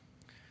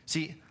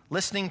 See,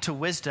 listening to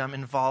wisdom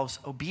involves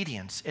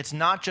obedience. It's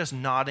not just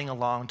nodding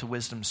along to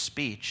wisdom's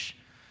speech.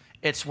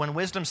 It's when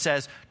wisdom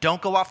says,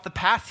 don't go off the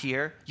path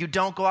here, you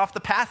don't go off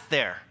the path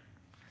there.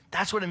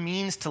 That's what it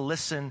means to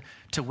listen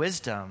to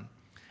wisdom.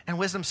 And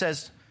wisdom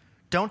says,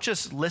 don't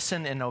just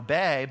listen and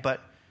obey,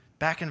 but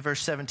back in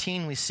verse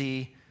 17 we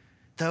see,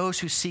 those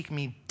who seek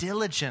me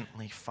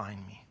diligently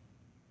find me.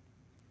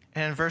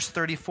 And in verse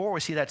 34 we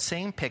see that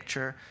same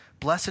picture,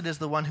 blessed is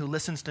the one who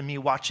listens to me,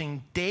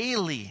 watching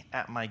daily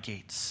at my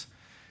gates.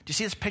 Do you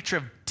see this picture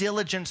of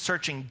diligent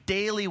searching,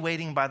 daily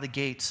waiting by the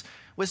gates?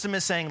 Wisdom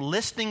is saying,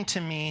 listening to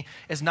me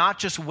is not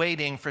just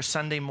waiting for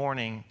Sunday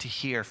morning to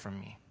hear from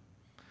me.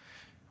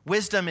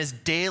 Wisdom is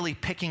daily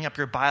picking up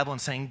your Bible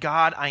and saying,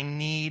 God, I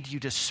need you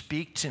to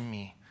speak to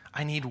me.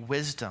 I need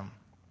wisdom.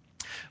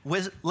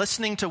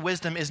 Listening to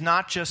wisdom is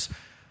not just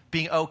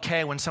being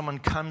okay when someone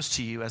comes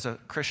to you as a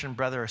Christian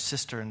brother or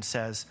sister and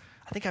says,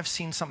 I think I've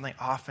seen something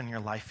off in your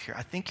life here.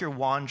 I think you're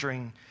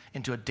wandering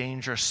into a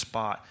dangerous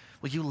spot.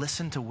 Will you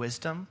listen to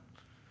wisdom?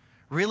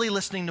 Really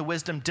listening to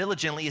wisdom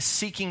diligently is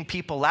seeking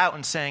people out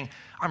and saying,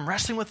 I'm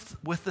wrestling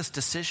with this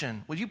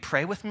decision. Will you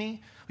pray with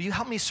me? Will you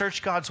help me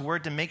search God's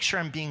word to make sure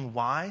I'm being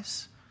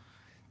wise?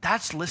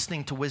 That's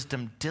listening to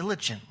wisdom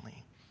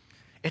diligently.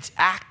 It's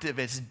active,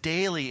 it's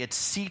daily, it's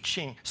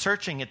searching,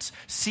 it's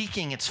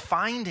seeking, it's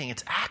finding,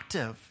 it's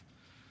active.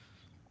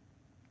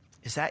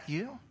 Is that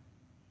you?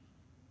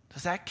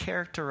 Does that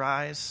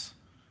characterize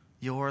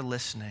your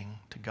listening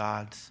to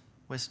God's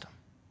wisdom?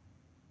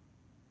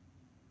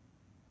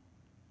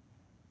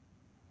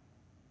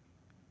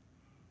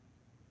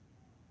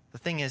 The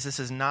thing is, this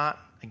is not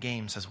a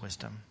game, says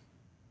wisdom.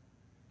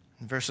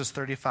 In verses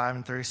 35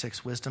 and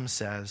 36, wisdom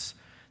says,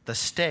 the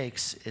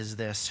stakes is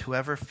this: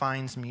 whoever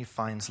finds me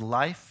finds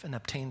life and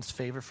obtains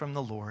favor from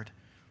the Lord.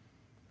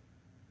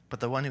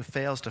 But the one who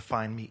fails to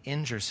find me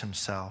injures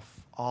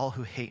himself. All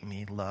who hate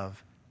me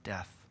love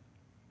death.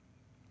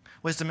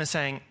 Wisdom is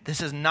saying, this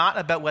is not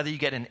about whether you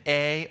get an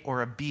A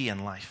or a B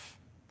in life.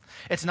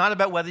 It's not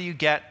about whether you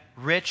get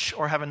rich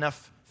or have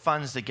enough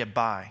funds to get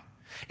by.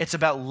 It's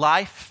about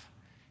life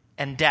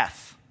and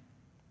death.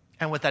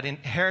 And with that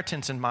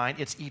inheritance in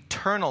mind, it's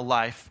eternal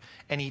life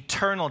and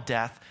eternal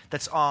death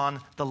that's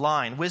on the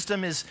line.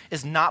 Wisdom is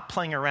not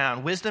playing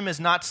around. Wisdom is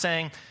not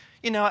saying,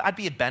 I'd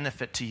be a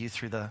benefit to you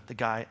through the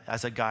guide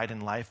as a guide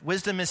in life.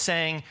 Wisdom is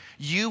saying,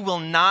 you will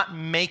not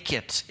make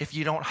it if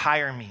you don't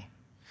hire me.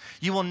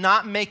 You will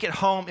not make it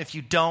home if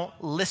you don't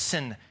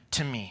listen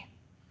to me.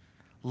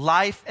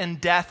 Life and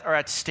death are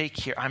at stake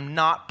here. I'm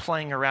not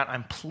playing around.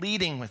 I'm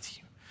pleading with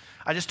you.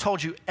 I just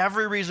told you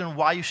every reason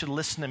why you should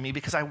listen to me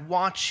because I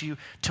want you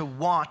to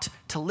want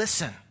to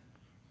listen.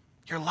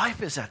 Your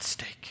life is at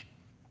stake.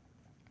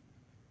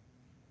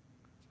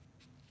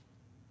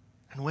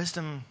 And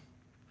wisdom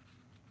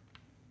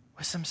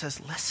says,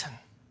 listen.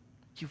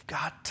 You've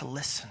got to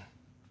listen.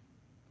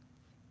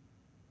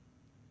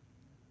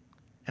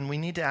 And we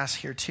need to ask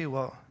here too,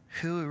 well,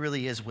 who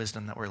really is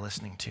wisdom that we're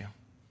listening to?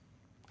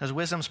 Because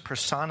wisdom's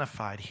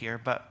personified here,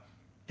 but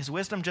is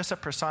wisdom just a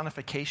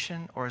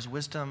personification or is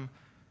wisdom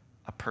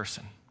a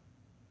person?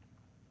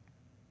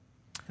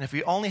 And if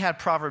we only had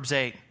Proverbs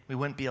 8, we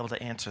wouldn't be able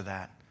to answer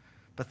that.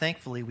 But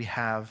thankfully, we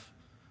have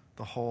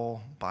the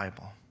whole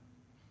Bible.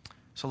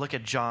 So look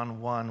at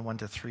John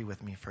 1:1-3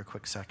 with me for a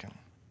quick second.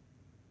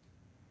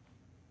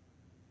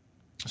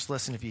 Just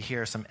listen if you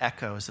hear some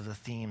echoes of the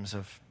themes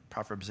of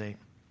Proverbs 8.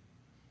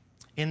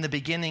 In the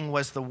beginning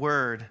was the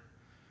Word,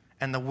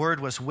 and the Word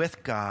was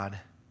with God,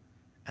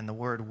 and the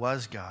Word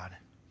was God.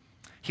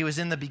 He was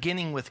in the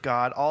beginning with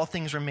God. All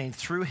things were made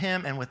through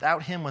him, and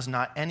without him was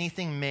not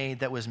anything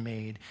made that was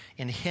made.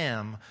 In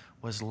him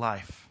was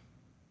life.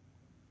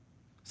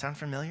 Sound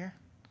familiar?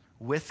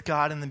 With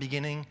God in the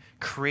beginning,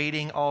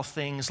 creating all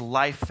things,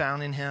 life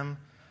found in him.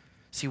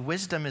 See,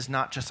 wisdom is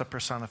not just a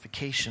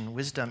personification.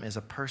 Wisdom is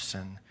a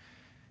person.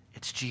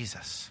 It's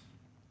Jesus.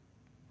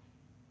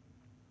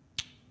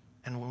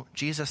 And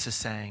Jesus is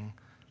saying,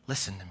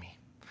 listen to me.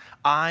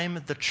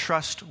 I'm the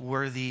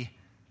trustworthy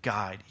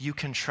guide. You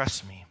can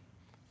trust me.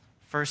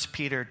 1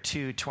 Peter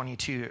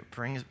 2:22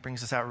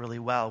 brings us out really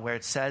well, where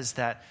it says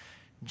that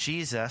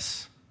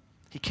Jesus,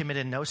 he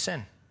committed no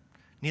sin.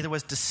 Neither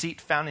was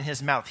deceit found in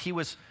his mouth. He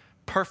was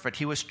perfect.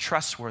 He was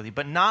trustworthy.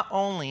 But not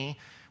only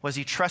was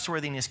he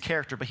trustworthy in his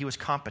character, but he was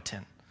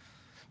competent.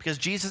 Because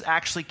Jesus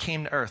actually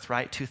came to earth,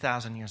 right,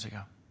 2,000 years ago.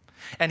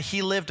 And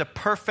he lived a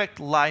perfect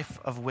life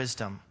of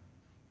wisdom.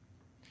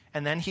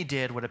 And then he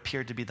did what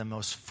appeared to be the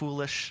most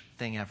foolish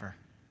thing ever.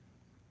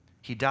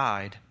 He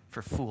died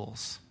for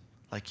fools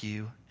like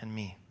you and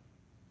me,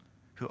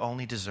 who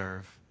only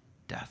deserve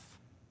death.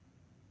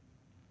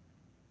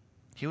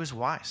 He was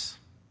wise,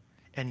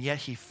 and yet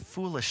he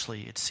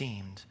foolishly, it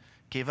seemed,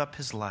 gave up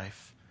his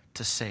life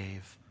to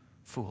save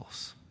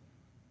fools.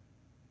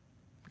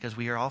 Because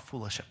we are all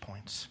foolish at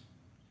points.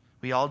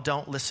 We all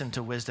don't listen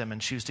to wisdom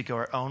and choose to go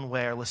our own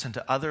way or listen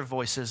to other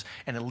voices,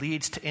 and it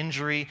leads to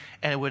injury,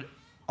 and it would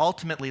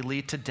ultimately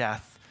lead to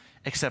death,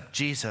 except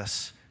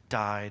Jesus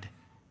died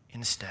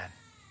instead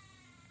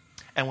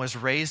and was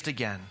raised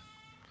again,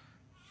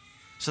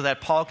 so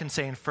that Paul can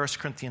say in 1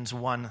 Corinthians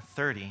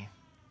 1:30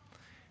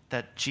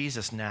 that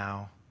Jesus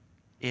now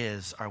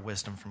is our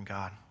wisdom from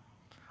God,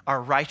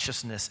 our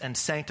righteousness and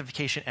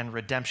sanctification and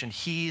redemption.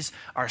 He's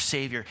our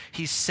Savior.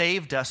 He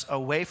saved us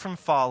away from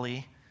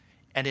folly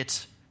and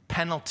its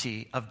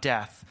penalty of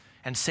death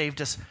and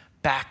saved us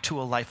back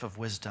to a life of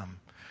wisdom,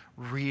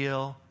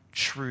 real,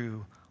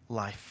 true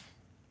life.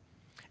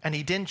 And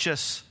he didn't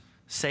just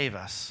save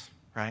us,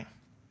 right?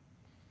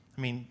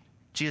 I mean,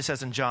 Jesus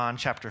says in John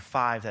chapter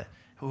 5 that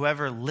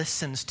whoever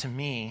listens to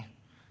me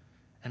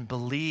and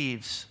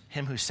believes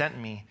him who sent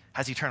me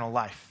has eternal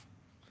life.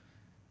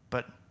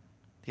 But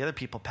the other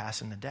people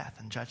pass into death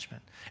and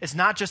judgment. It's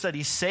not just that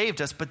he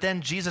saved us, but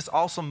then Jesus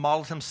also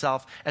modeled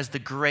himself as the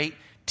great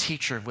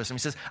teacher of wisdom.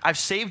 He says, I've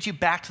saved you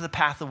back to the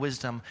path of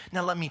wisdom.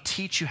 Now let me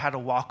teach you how to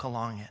walk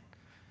along it.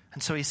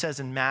 And so he says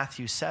in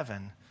Matthew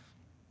 7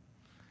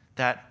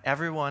 that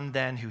everyone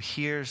then who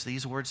hears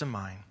these words of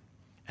mine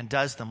and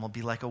does them will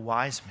be like a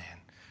wise man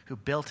who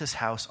built his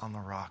house on the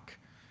rock.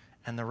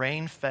 And the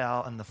rain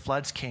fell, and the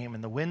floods came,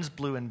 and the winds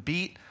blew and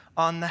beat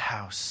on the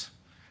house,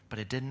 but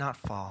it did not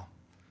fall,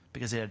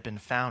 because it had been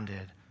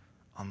founded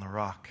on the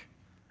rock.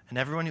 And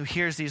everyone who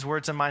hears these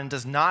words of mine and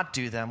does not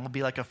do them will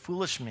be like a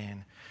foolish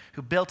man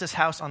who built his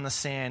house on the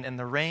sand, and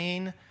the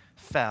rain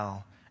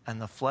fell, and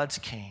the floods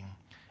came,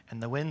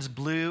 and the winds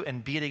blew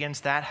and beat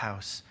against that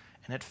house,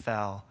 and it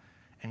fell,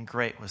 and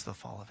great was the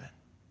fall of it.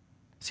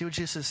 See what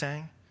Jesus is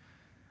saying?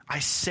 I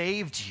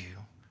saved you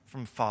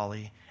from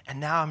folly,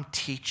 and now I'm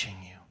teaching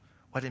you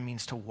what it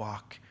means to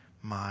walk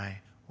my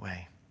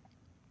way.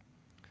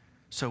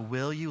 So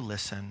will you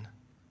listen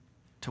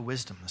to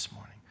wisdom this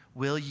morning?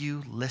 Will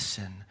you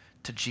listen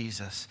to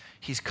Jesus?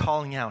 He's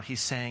calling out.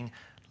 He's saying,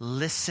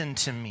 listen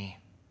to me.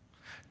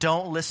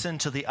 Don't listen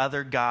to the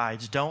other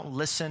guides. Don't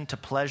listen to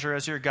pleasure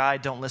as your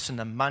guide. Don't listen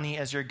to money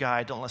as your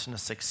guide. Don't listen to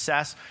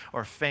success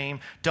or fame.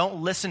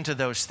 Don't listen to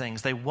those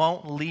things. They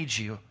won't lead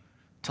you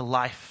to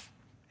life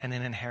and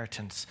an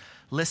inheritance.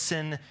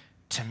 Listen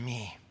to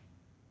me.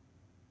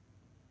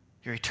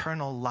 Your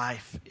eternal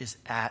life is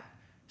at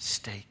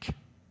stake.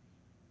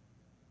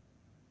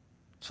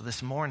 So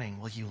this morning,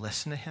 will you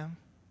listen to him?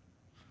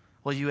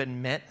 Will you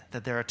admit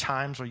that there are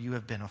times where you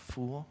have been a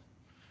fool,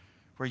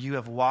 where you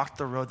have walked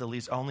the road that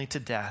leads only to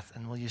death?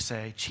 And will you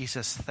say,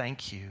 Jesus,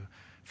 thank you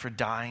for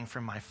dying for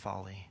my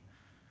folly.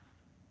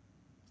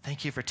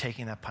 Thank you for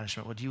taking that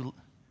punishment. Would you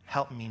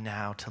help me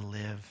now to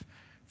live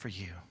for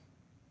you?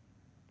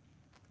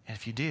 And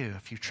if you do,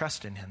 if you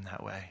trust in him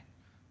that way,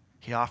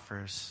 he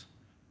offers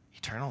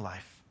eternal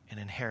life, an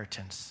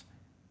inheritance,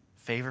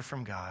 favor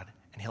from God,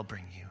 and he'll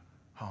bring you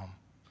home.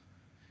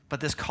 But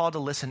this call to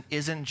listen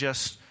isn't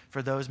just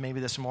for those maybe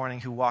this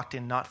morning who walked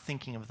in not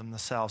thinking of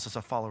themselves as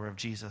a follower of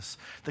Jesus.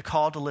 The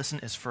call to listen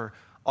is for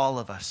all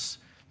of us,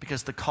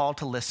 because the call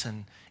to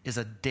listen is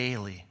a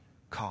daily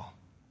call.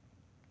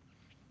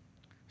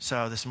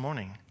 So this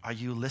morning, are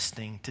you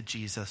listening to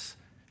Jesus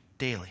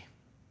daily?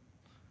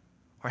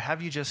 Or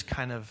have you just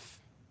kind of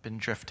been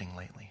drifting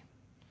lately?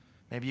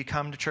 Maybe you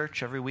come to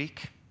church every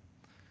week,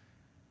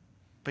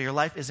 but your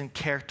life isn't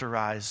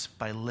characterized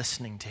by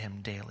listening to him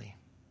daily.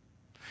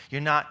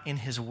 You're not in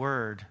his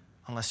word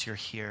unless you're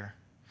here.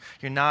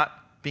 You're not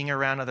being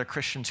around other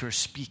Christians who are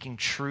speaking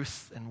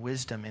truth and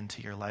wisdom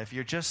into your life.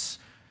 You're just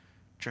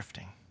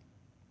drifting.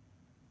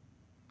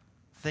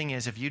 The thing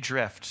is, if you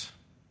drift,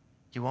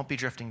 you won't be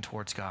drifting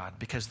towards God,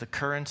 because the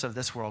currents of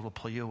this world will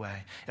pull you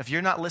away. If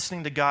you're not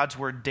listening to God's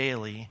word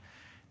daily,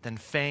 then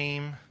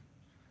fame,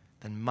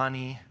 then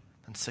money,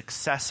 then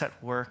success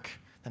at work,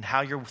 then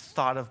how you're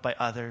thought of by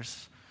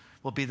others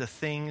will be the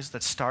things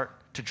that start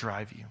to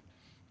drive you.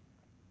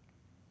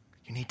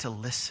 You need to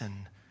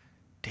listen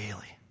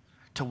daily,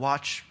 to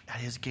watch at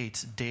his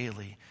gates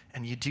daily.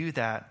 And you do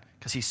that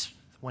because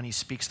when he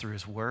speaks through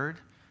his word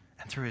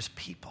and through his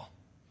people.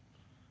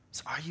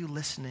 So are you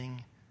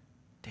listening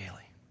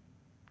daily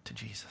to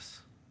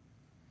Jesus?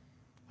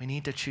 We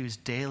need to choose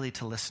daily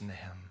to listen to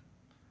him,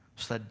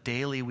 so that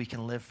daily we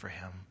can live for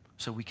him,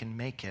 so we can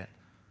make it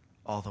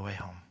all the way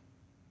home.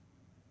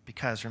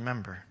 Because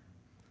remember,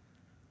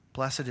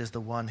 blessed is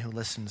the one who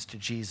listens to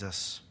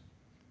Jesus,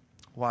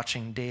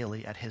 watching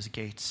daily at his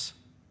gates,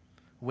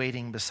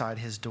 waiting beside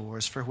his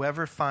doors. For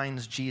whoever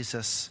finds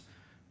Jesus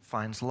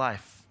finds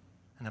life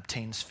and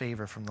obtains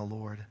favor from the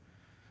Lord.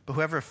 But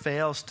whoever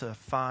fails to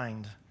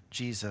find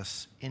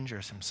Jesus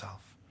injures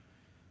himself.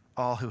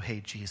 All who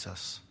hate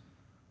Jesus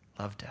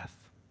love death.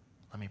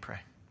 Let me pray.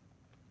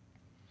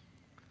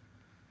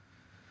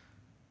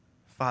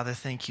 Father,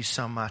 thank you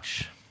so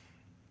much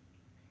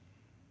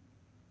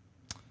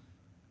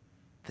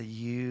that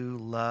you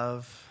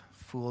love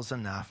fools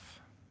enough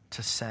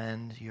to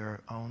send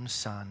your own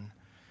Son,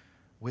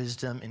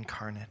 wisdom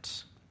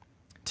incarnate,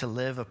 to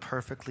live a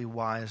perfectly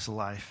wise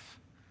life,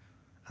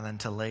 and then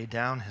to lay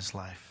down his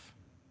life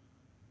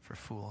for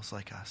fools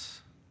like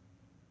us,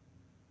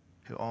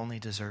 who only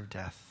deserve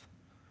death,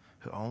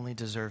 who only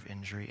deserve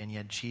injury. And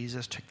yet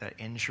Jesus took that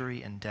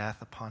injury and death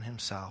upon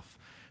himself,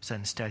 so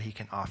instead he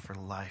can offer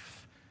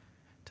life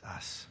to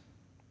us.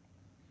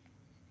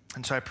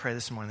 And so I pray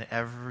this morning that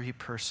every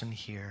person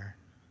here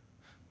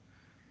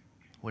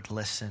would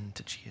listen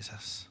to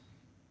Jesus,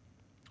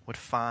 would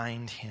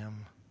find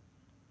him,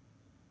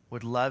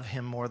 would love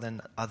him more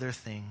than other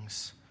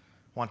things,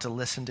 want to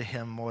listen to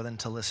him more than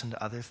to listen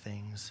to other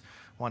things,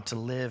 want to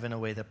live in a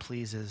way that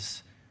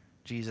pleases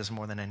Jesus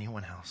more than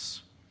anyone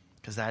else,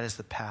 because that is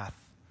the path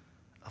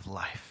of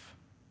life.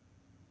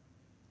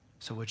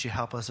 So would you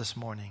help us this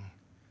morning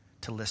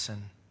to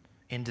listen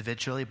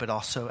individually, but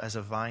also as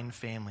a Vine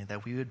family,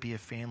 that we would be a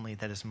family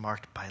that is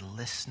marked by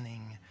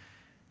listening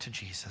to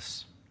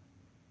Jesus.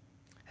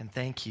 And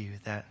thank you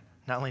that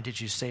not only did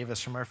you save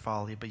us from our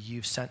folly, but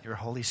you've sent your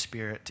Holy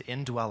Spirit to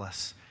indwell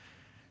us,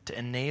 to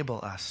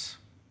enable us,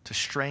 to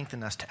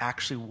strengthen us, to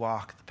actually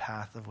walk the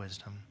path of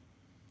wisdom.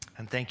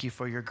 And thank you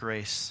for your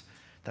grace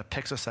that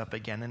picks us up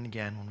again and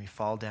again when we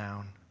fall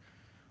down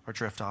or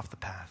drift off the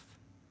path.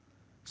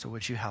 So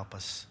would you help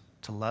us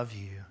to love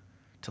you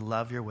to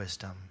love your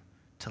wisdom,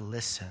 to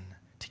listen,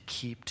 to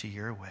keep to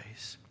your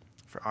ways,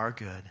 for our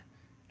good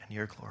and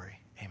your glory.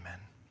 Amen.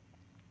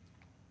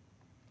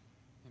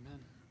 Amen.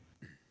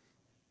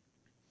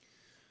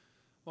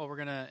 Well, we're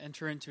going to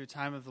enter into a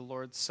time of the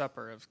Lord's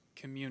Supper, of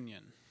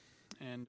communion. And